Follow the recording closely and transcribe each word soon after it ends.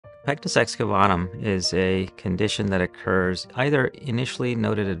Pectus excavatum is a condition that occurs either initially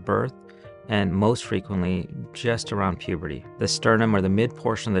noted at birth and most frequently just around puberty. The sternum or the mid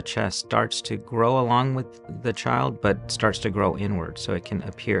portion of the chest starts to grow along with the child but starts to grow inward, so it can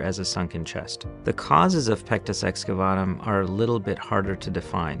appear as a sunken chest. The causes of pectus excavatum are a little bit harder to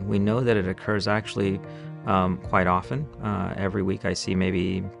define. We know that it occurs actually quite often. Every week I see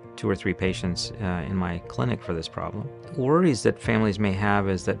maybe 2 or 3 patients in my clinic for this problem. Worries that families may have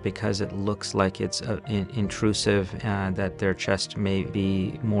is that because it looks like it's intrusive, that their chest may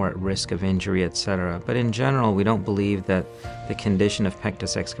be more at risk of injury, etc. But in general, we don't believe that the condition of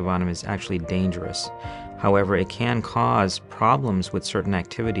pectus excavatum is actually dangerous. However, it can cause problems with certain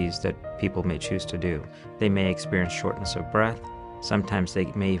activities that people may choose to do. They may experience shortness of breath. Sometimes they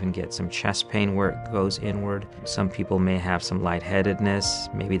may even get some chest pain where it goes inward. Some people may have some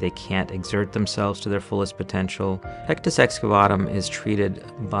lightheadedness. Maybe they can't exert themselves to their fullest potential. Pectus excavatum is treated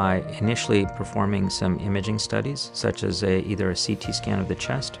by initially performing some imaging studies, such as either a CT scan of the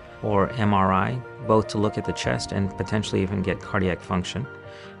chest or MRI, both to look at the chest and potentially even get cardiac function,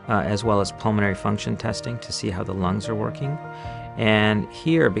 as well as pulmonary function testing to see how the lungs are working. And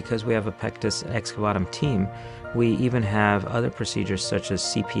here, because we have a pectus excavatum team, we even have other procedures such as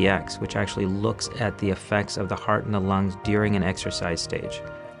CPX, which actually looks at the effects of the heart and the lungs during an exercise stage.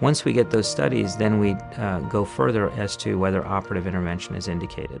 Once we get those studies, then we go further as to whether operative intervention is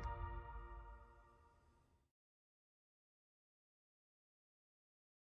indicated.